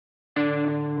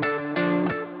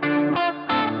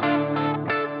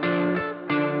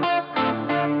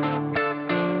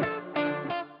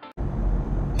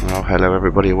hello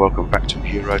everybody, and welcome back to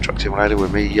Euro Truck Simulator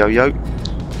with me, Yo-Yo,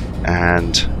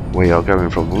 and we are going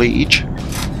from Liege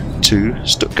to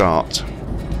Stuttgart.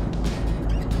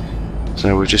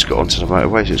 So we've just got onto the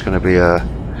motorway, so it's going to be a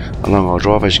long old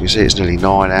drive. As you can see, it's nearly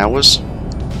 9 hours.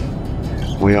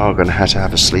 We are going to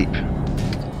have a sleep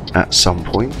at some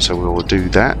point, so we will do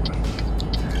that.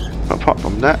 But apart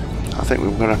from that, I think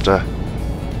we're going to have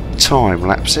to time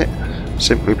lapse it,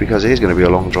 simply because it is going to be a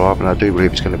long drive, and I do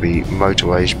believe it's going to be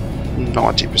motorways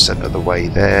 90% of the way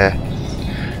there.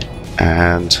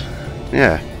 And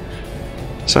yeah,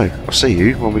 so I'll see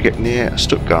you when we get near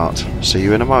Stuttgart. See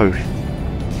you in a mo.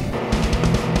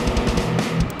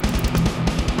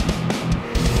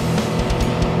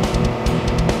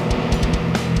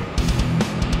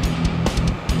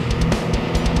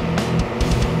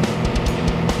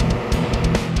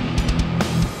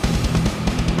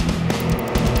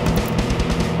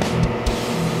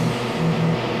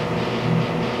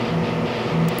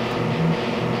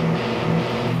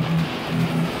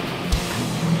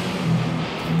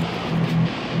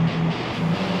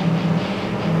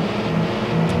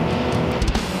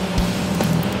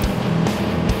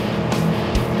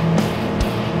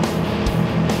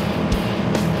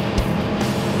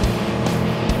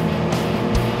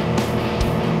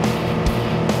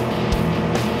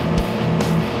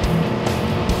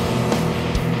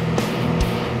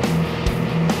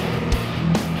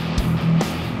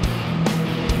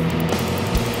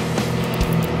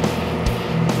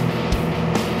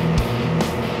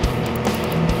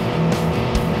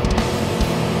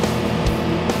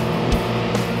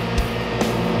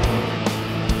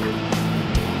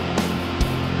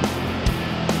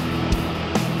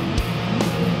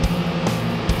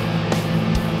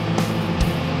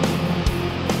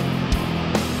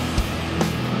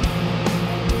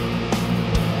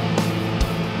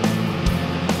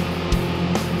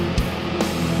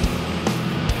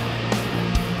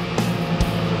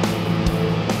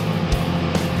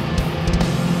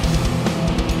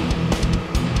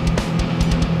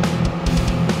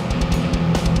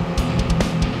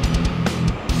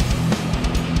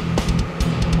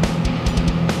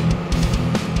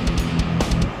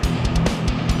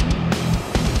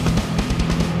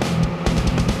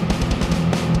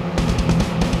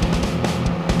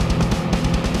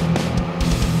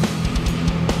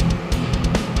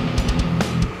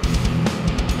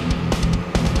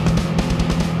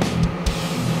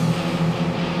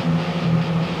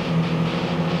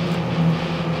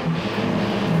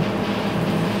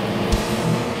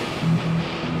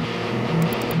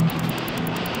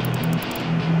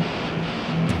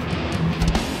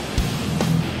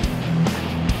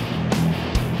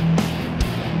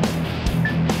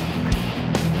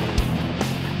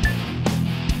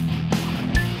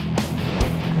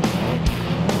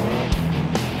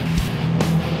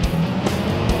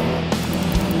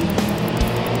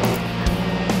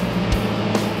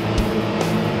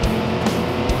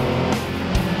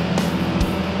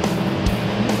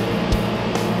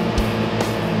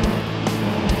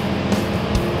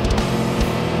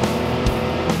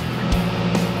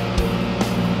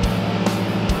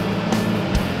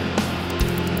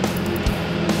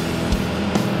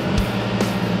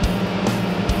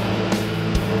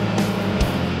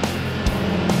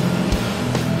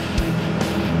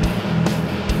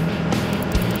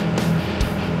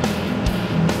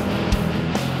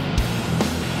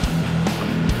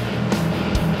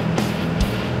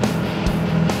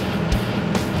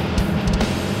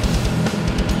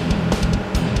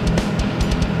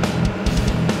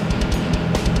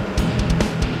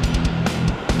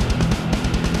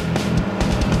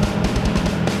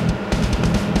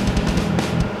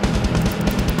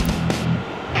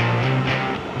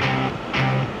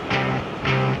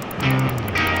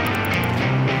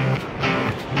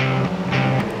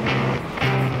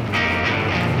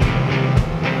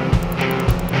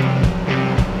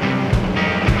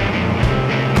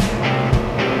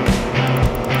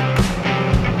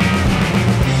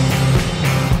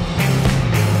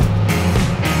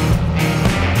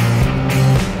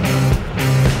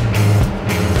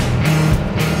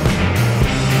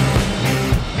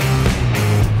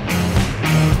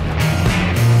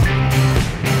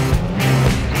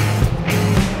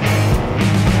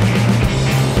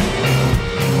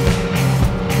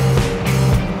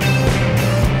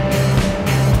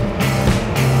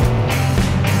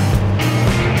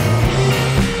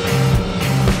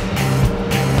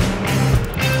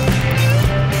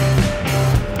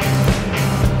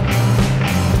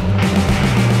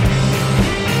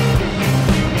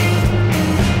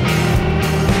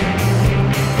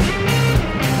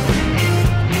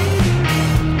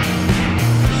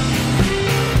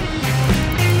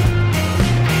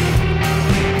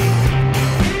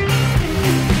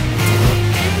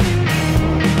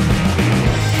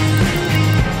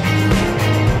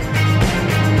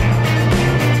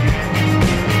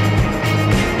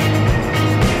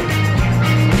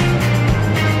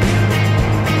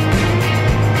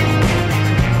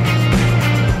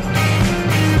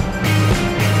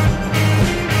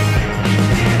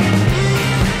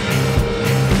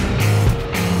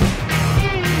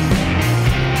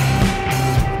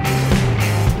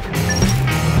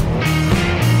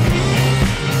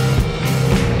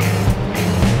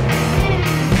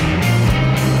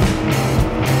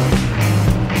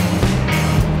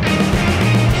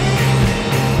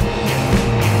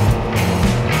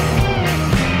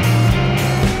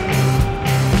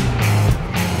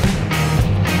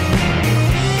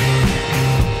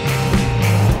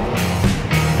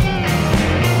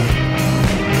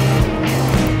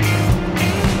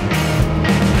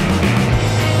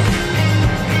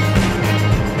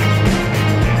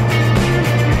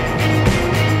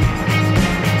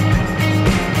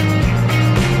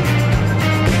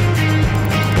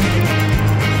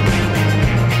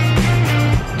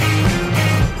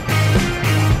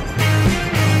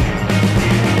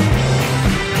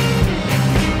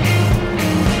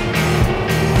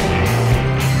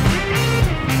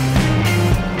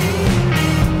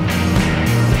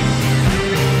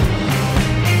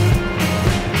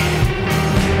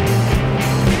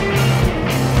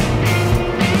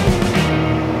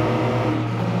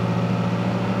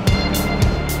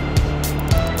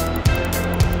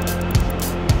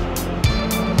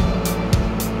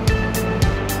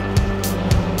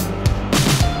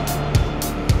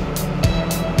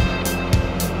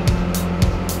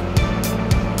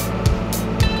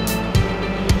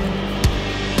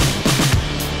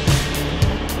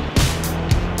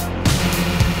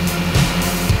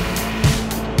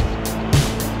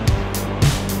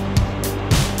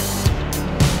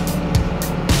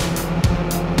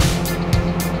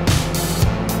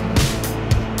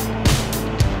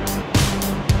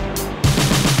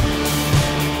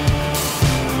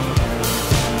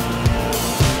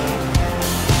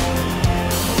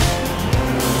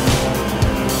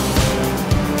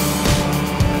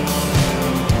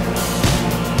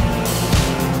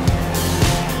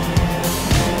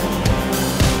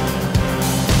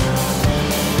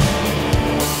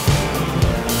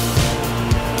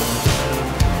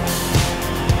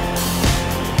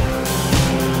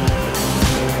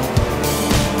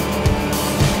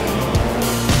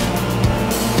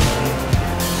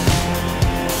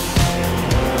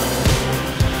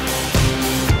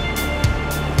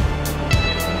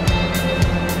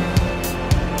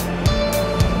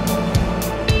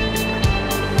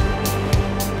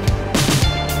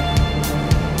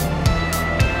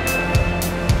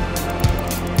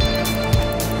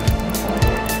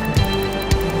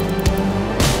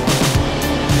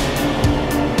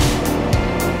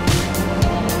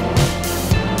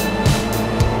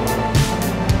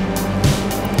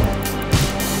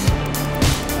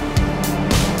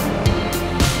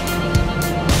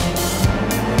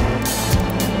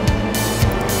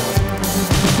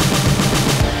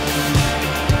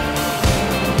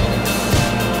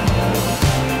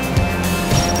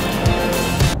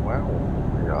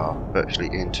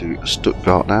 into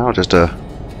Stuttgart now, just a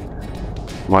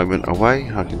moment away.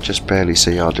 I can just barely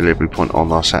see our delivery point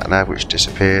on our sat-nav, which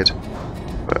disappeared,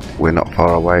 but we're not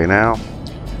far away now.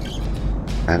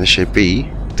 And this should be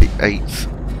the 8th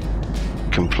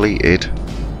completed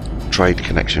trade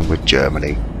connection with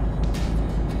Germany.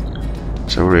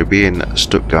 So we'll be in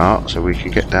Stuttgart, so we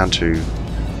can get down to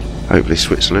hopefully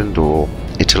Switzerland or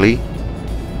Italy,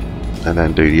 and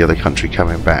then do the other country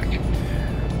coming back.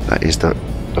 That is the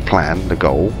plan, the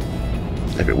goal.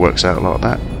 If it works out like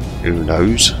that, who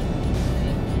knows?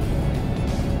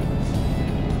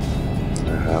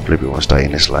 I believe we want to stay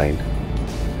in this lane.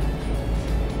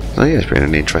 So yeah, it's been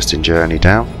an interesting journey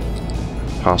down.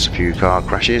 Past a few car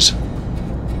crashes.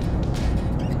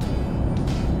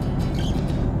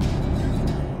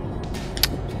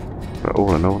 But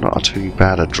all in all, not too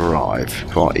bad a drive.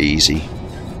 Quite easy.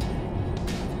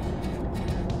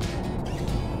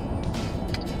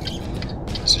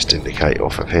 Let's just indicate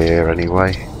off of here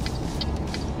anyway.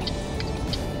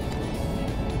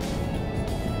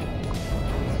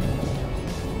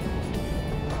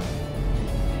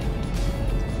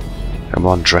 Come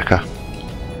on, Drecker.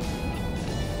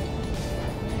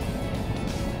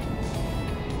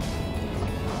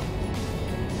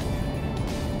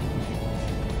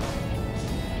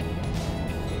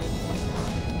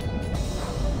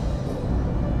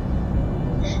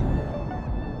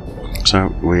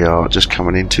 So we are just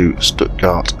coming into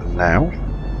Stuttgart now.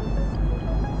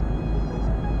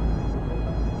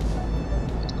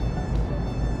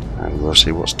 And we'll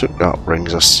see what Stuttgart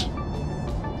brings us.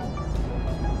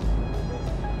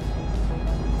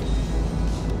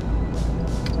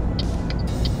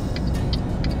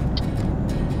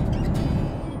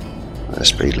 The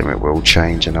speed limit will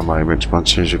change in a moment.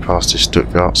 Once as we pass this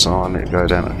Stuttgart sign, it'll go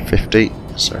down to 50.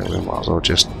 So we might as well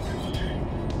just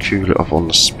cool it off on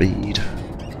the speed.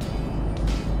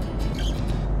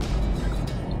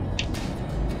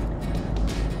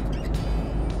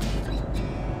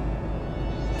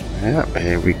 Yeah,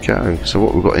 here we go. So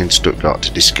what we've got in Stuttgart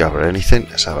to discover, anything?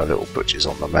 Let's have a little butchers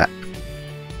on the map.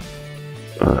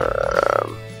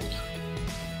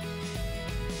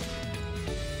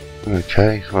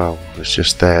 Okay, well, it's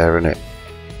just there, isn't it?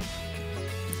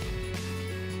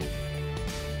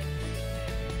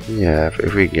 Yeah,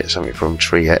 if we can get something from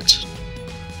Triet.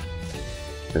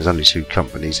 There's only 2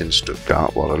 companies in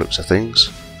Stuttgart by the looks of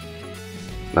things.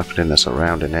 Nothing in the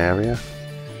surrounding area.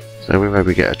 So we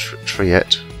maybe get a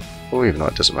Triet. Or even though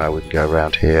it doesn't matter, we can go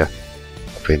around here,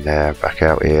 up in there, back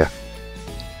out here.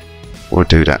 We'll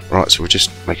do that. Right, so we'll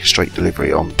just make a straight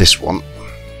delivery on this one.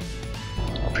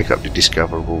 I'll pick up the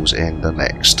discoverables in the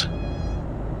next.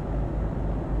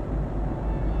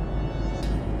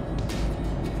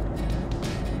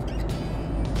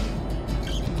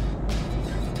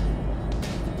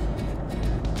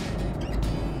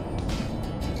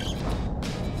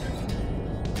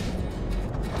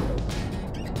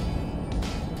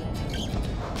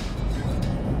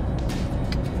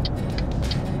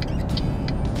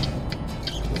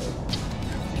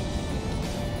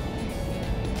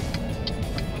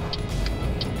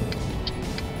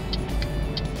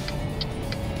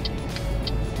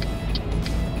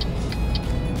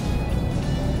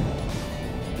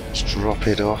 Drop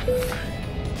it off.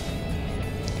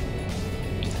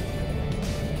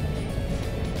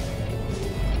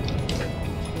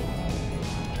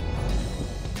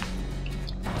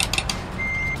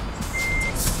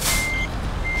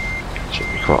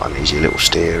 Should be quite an easy little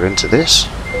steer into this.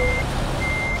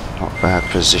 Not bad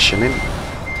positioning.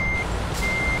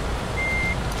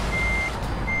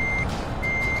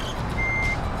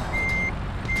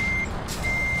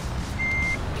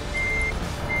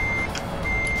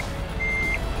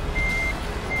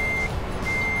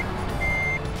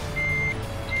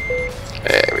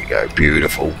 There we go,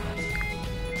 beautiful.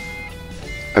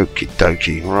 Okie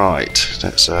dokie, right,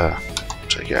 let's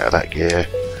take it out of that gear.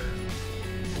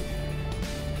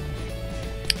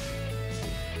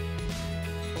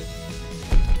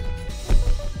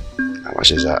 How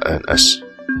much is that earned us?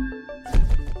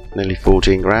 Nearly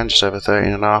 14 grand, just over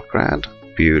 13.5 grand.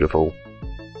 Beautiful.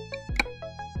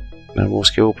 No more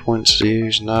skill points to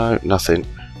use? No, nothing.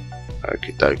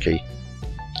 Okie dokie.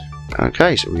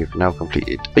 Okay, so we've now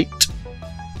completed 8.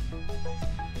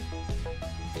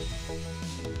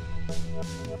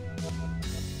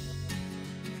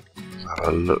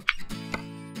 Have a look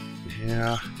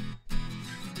here.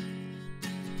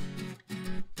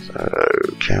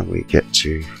 So, can we get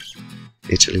to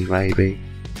Italy maybe?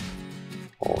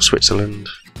 Or Switzerland?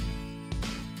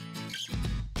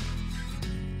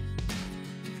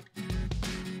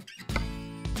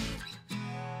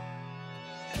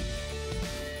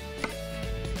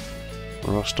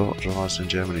 Rostock, Dresden,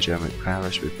 Germany,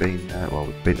 Paris. We've been well,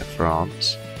 we've been to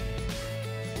France.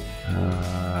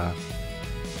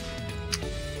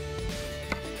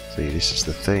 See, this is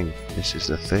the thing. This is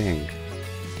the thing.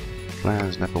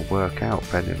 Plans never work out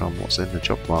depending on what's in the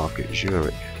job market.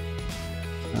 Zurich.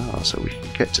 Ah, so we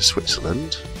can get to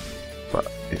Switzerland,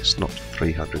 but it's not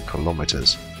 300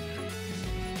 kilometres.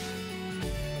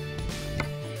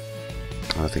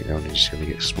 I think they're only just going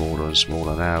to get smaller and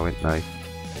smaller now, aren't they?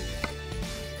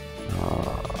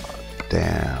 Oh,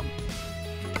 damn.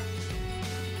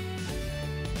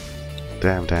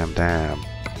 Damn, damn, damn.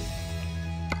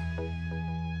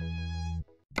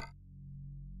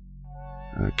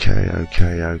 Okay,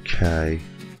 okay, okay.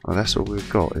 Well, that's all we've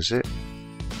got, is it?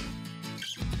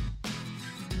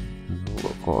 We've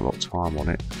got quite a lot of time on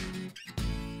it.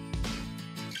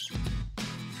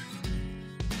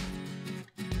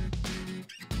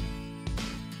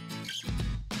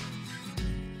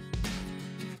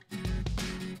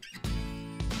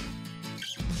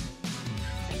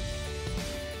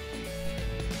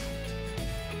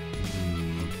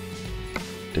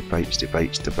 Debates,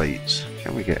 debates, debates.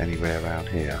 Can we get anywhere around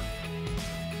here?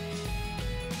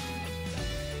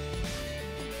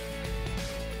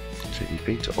 So you've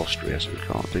been to Austria, so we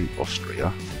can't do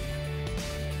Austria.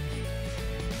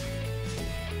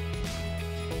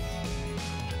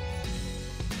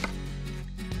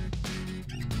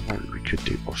 Maybe we could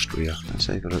do Austria. Let's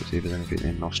have a look, see if there's anything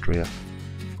in Austria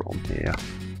from here.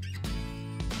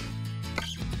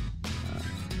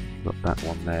 Got that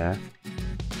one there.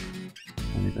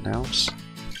 Anything else?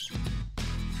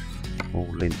 All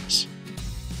Linz.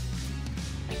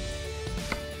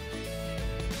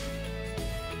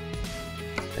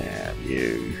 Damn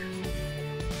you.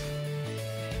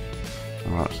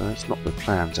 Alright, so let's knock the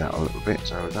plans out a little bit,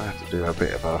 so we're going to have to do a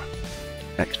bit of a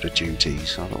extra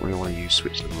duties. I don't really want to use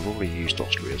Switzerland, we've already used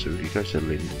Austria, so if you go to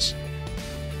Linz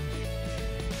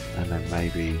and then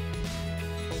maybe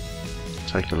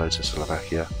take a load to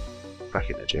Slovakia, back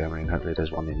into Germany, and hopefully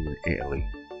there's one in Italy.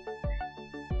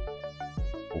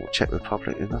 Or Czech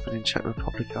Republic, there's nothing in Czech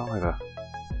Republic either.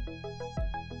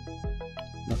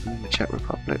 Nothing in the Czech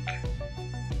Republic.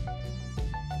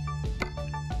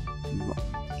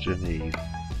 Geneva.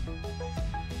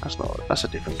 That's a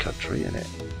different country, isn't it?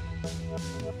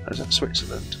 Is that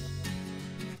Switzerland?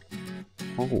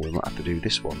 Oh, we might have to do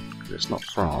this one, because it's not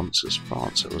France, it's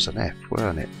France, it was an F,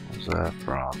 weren't it? It was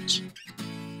France.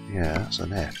 Yeah, that's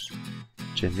an F.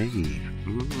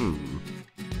 Geneva.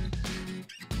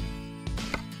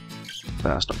 But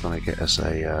that's not going to get us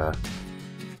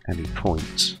any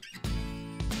points.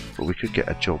 But we could get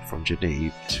a job from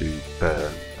Geneva to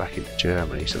Bern back into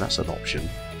Germany, so that's an option.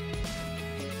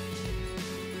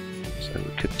 So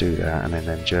we could do that, and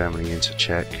then Germany into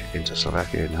Czech, into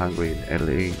Slovakia, and Hungary, and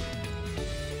Italy.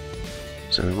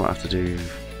 So we might have to do.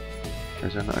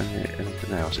 Is there not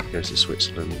anything else? It goes to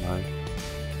Switzerland, no.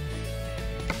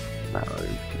 No,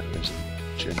 there isn't.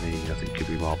 Geneva, I think, could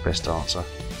be my best answer.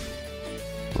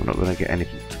 We're not going to get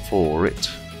anything for it.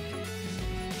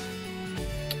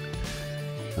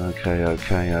 Okay,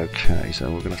 okay, okay. So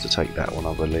we're going to have to take that one,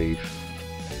 I believe,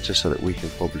 just so that we can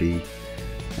probably, you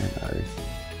know,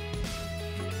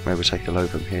 maybe take a load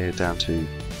from here down to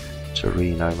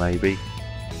Torino, maybe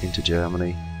into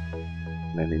Germany,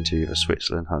 and then into either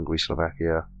Switzerland, Hungary,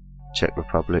 Slovakia, Czech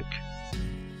Republic.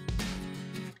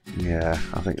 Yeah,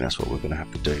 I think that's what we're going to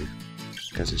have to do,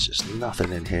 because there's just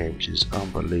nothing in here, which is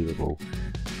unbelievable.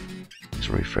 It's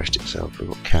refreshed itself. We've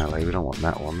got Calais, we don't want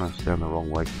that one, that's going the wrong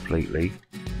way completely.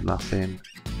 Nothing.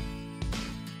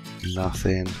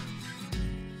 Nothing.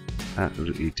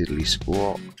 Absolutely diddly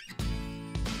squat.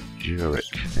 Zurich.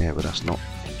 Yeah, but that's not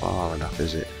far enough,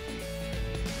 is it?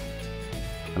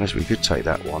 Unless we could take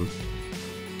that one,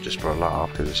 just for a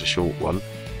laugh, because it's a short one.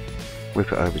 Whip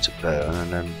it over to Bern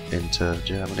and then into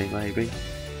Germany, maybe.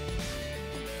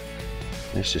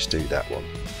 Let's just do that one.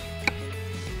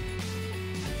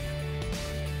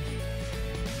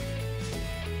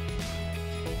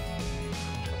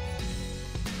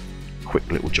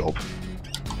 Quick little job.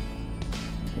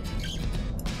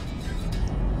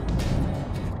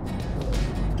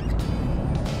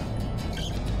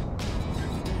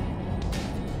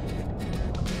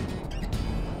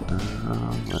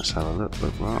 Let's have a look.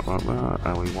 Right.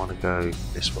 And we want to go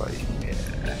this way.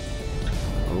 Yeah.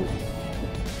 Oh.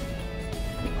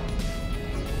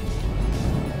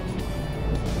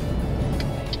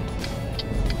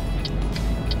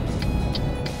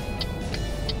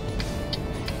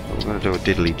 We're going to do a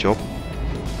diddly job.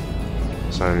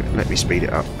 So let me speed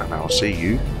it up, and I'll see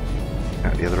you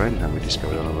at the other end. And we just go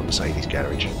on to the Mercedes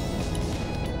garage.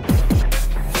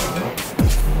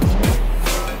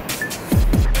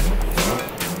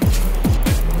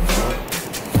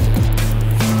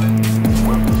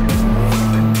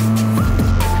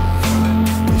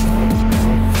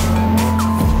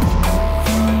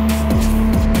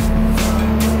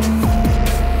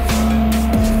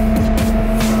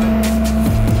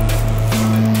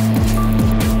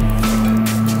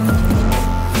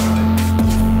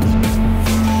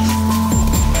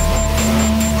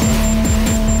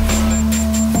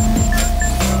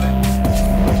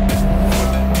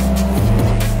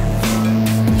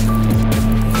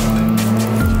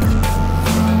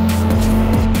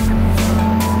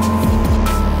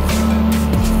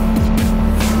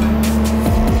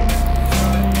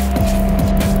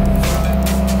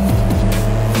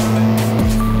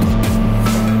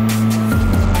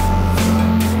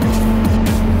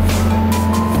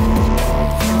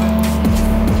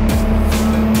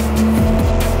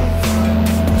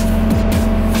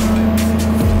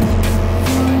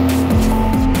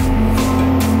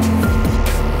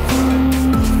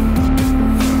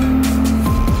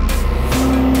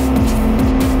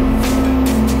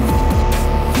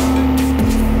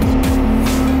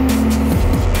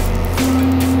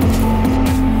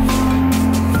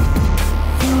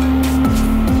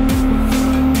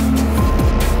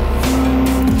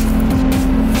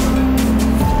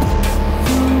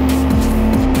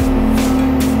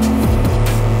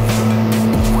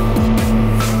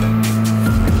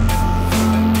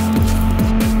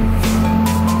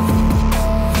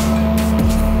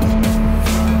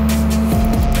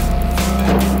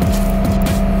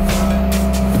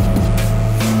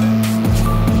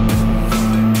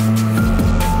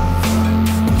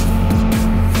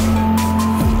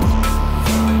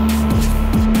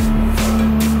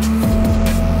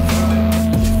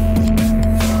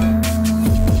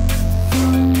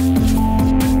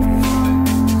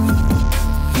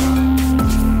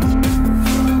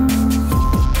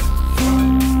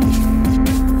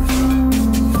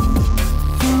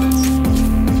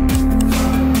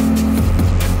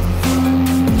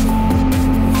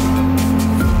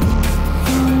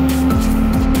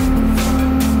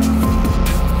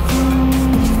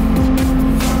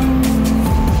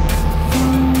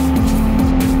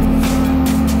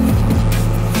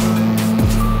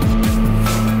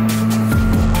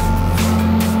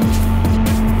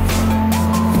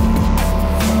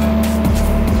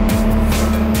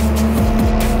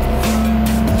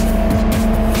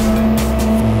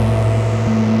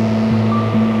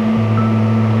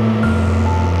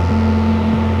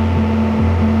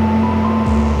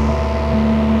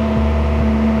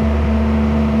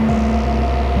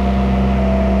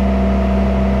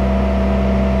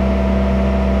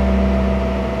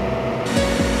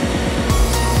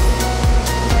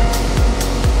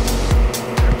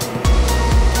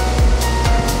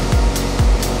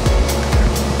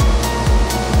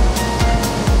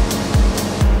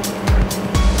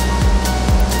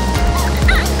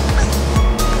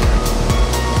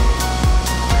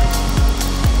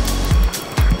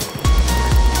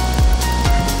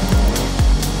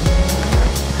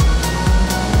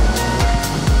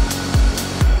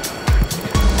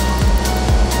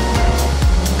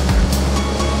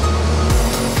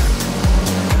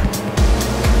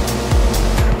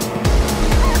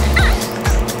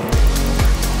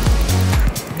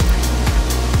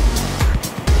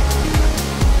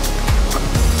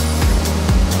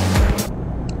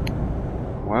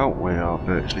 we are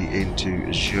virtually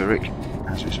into Zurich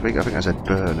as we speak. I think I said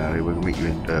Bern earlier, we're going to meet you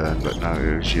in Bern, but no,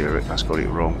 it was Zurich, that's got it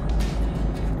wrong.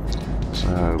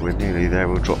 So we're nearly there,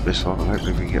 we'll drop this on and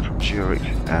hopefully we can get from Zurich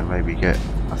and maybe get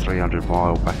a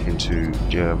 300-mile back into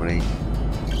Germany,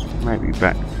 maybe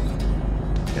back,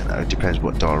 you know, it depends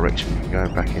what direction we can go,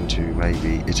 back into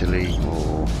maybe Italy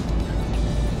or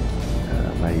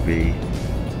maybe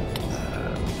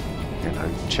you know,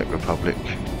 Czech Republic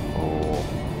or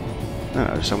I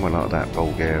don't know, somewhere like that,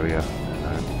 Bulgaria.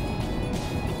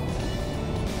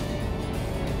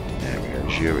 There we go,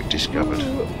 Zurich discovered.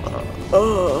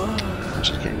 I'm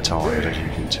just getting tired as you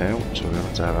can tell, so we're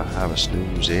going to have a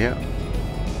snooze here.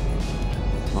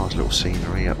 Nice little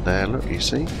scenery up there, look, you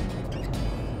see?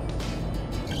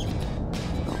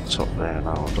 On top there,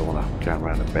 no, I don't want to go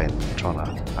around a bend trying to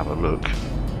have a look.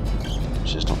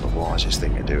 It's just not the wisest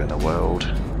thing to do in the world.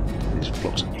 These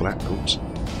blocks of flat, oops.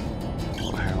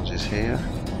 Got houses here.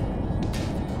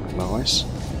 Nice.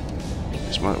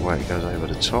 This motorway goes over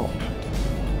the top.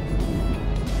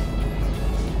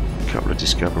 A couple of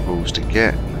discoverables to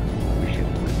get. We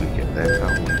can get there.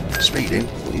 Oh, speeding?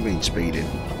 What do you mean speeding?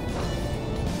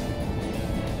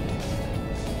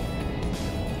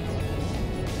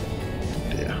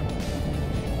 Dear.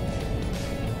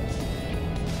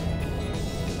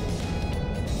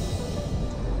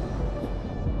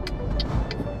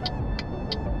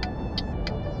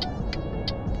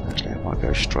 Actually, I might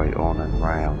go straight on and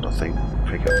round, I think.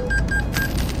 Pick up.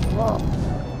 What?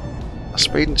 A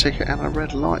speeding ticket and a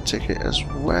red light ticket as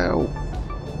well.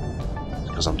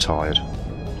 Because I'm tired.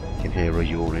 You can hear her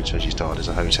yawning, so she's tired. There's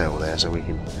a hotel there, so we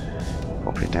can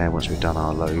pop it down once we've done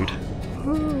our load.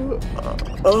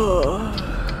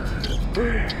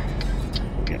 We're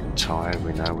getting tired,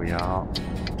 we know we are.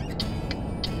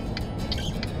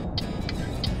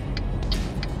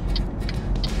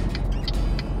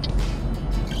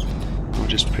 We're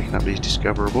just picking up these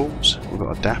discoverables. We've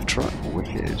got a daft truck,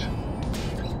 wicked.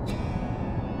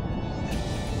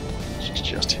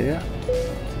 Just here.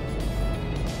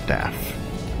 Daff.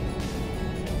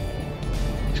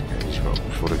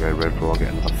 Before they go red, before I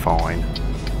get another fine.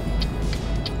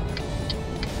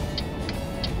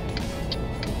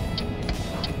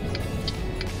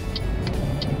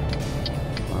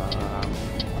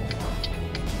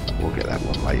 We'll get that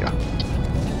one later.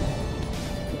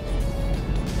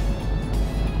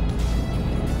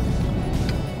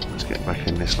 Let's get back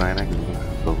in this lane and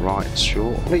go right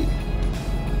shortly.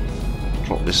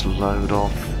 Drop this load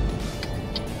off.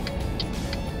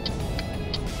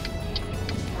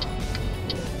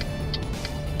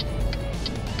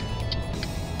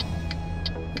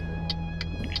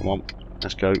 Come on,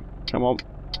 let's go. Come on.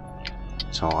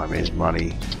 Time is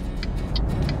money.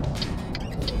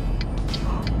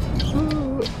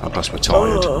 Oh, plus we're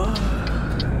tired.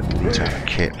 We need to have a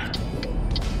kip.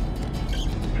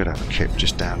 Could have a kip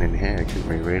just down in here, couldn't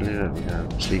we really?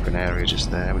 Sleeping area just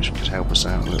there, which could help us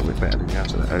out a little bit better than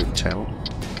out of the hotel.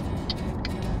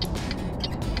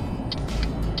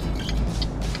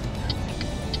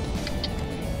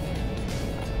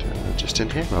 Just in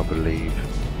here, I believe.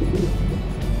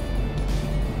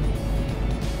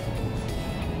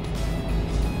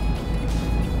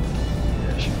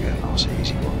 Yeah, should be a nice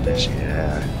easy one this,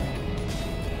 yeah.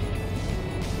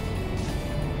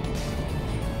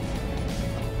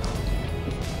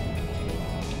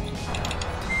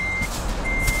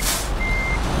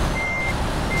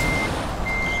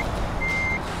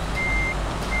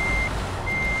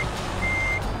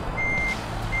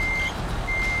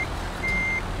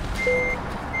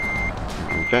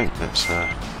 Okay, let's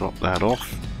drop that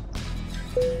off.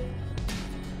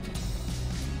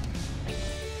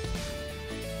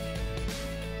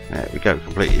 There we go,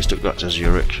 completely Stuttgart to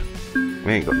Zurich.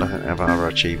 We ain't got nothing of our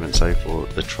achievements so for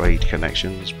the trade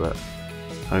connections, but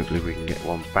hopefully we can get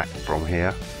one back from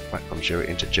here, back from Zurich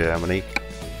into Germany.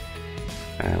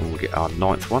 And we'll get our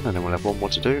 9th one, and then we'll have one more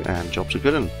to do, and jobs are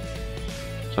good 'un.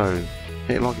 So,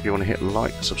 hit like if you want to hit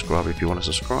like, subscribe if you want to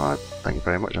subscribe. Thank you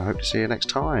very much, I hope to see you next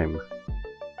time.